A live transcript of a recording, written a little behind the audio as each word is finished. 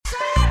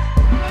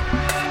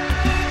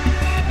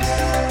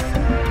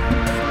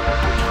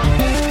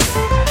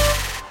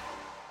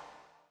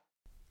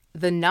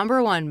The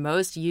number one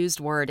most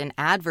used word in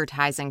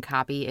advertising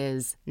copy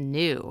is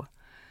new.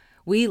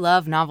 We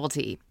love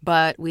novelty,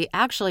 but we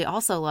actually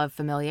also love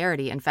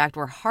familiarity. In fact,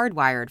 we're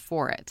hardwired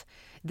for it.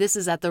 This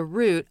is at the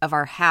root of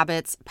our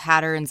habits,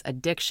 patterns,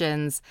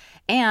 addictions,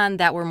 and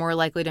that we're more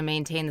likely to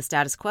maintain the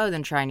status quo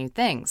than try new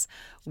things,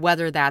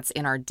 whether that's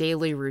in our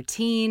daily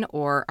routine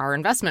or our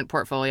investment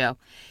portfolio.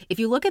 If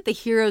you look at the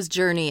hero's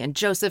journey and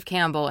Joseph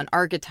Campbell and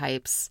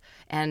archetypes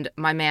and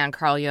my man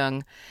Carl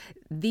Jung,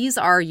 these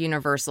are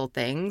universal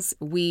things.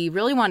 We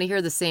really want to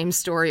hear the same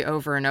story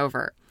over and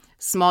over.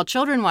 Small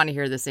children want to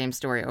hear the same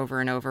story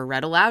over and over,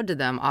 read aloud to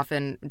them,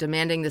 often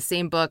demanding the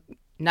same book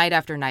night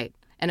after night.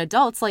 And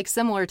adults like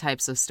similar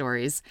types of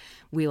stories.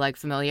 We like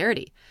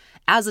familiarity.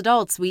 As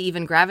adults, we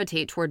even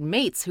gravitate toward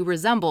mates who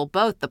resemble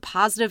both the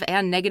positive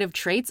and negative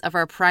traits of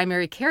our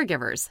primary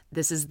caregivers.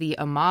 This is the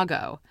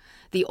imago.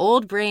 The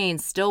old brain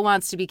still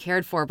wants to be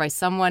cared for by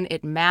someone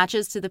it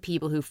matches to the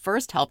people who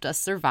first helped us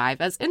survive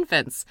as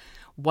infants.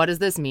 What does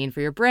this mean for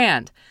your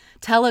brand?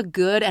 Tell a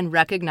good and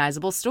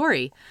recognizable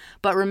story.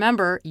 But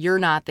remember, you're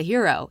not the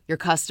hero. Your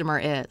customer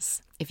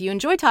is. If you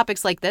enjoy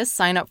topics like this,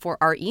 sign up for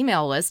our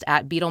email list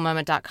at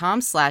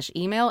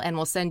BeetleMoment.com/email, and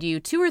we'll send you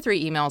 2 or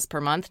 3 emails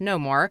per month, no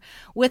more,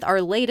 with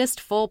our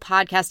latest full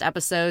podcast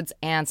episodes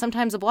and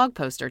sometimes a blog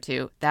post or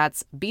two.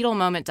 That's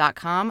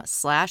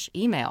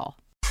BeetleMoment.com/email.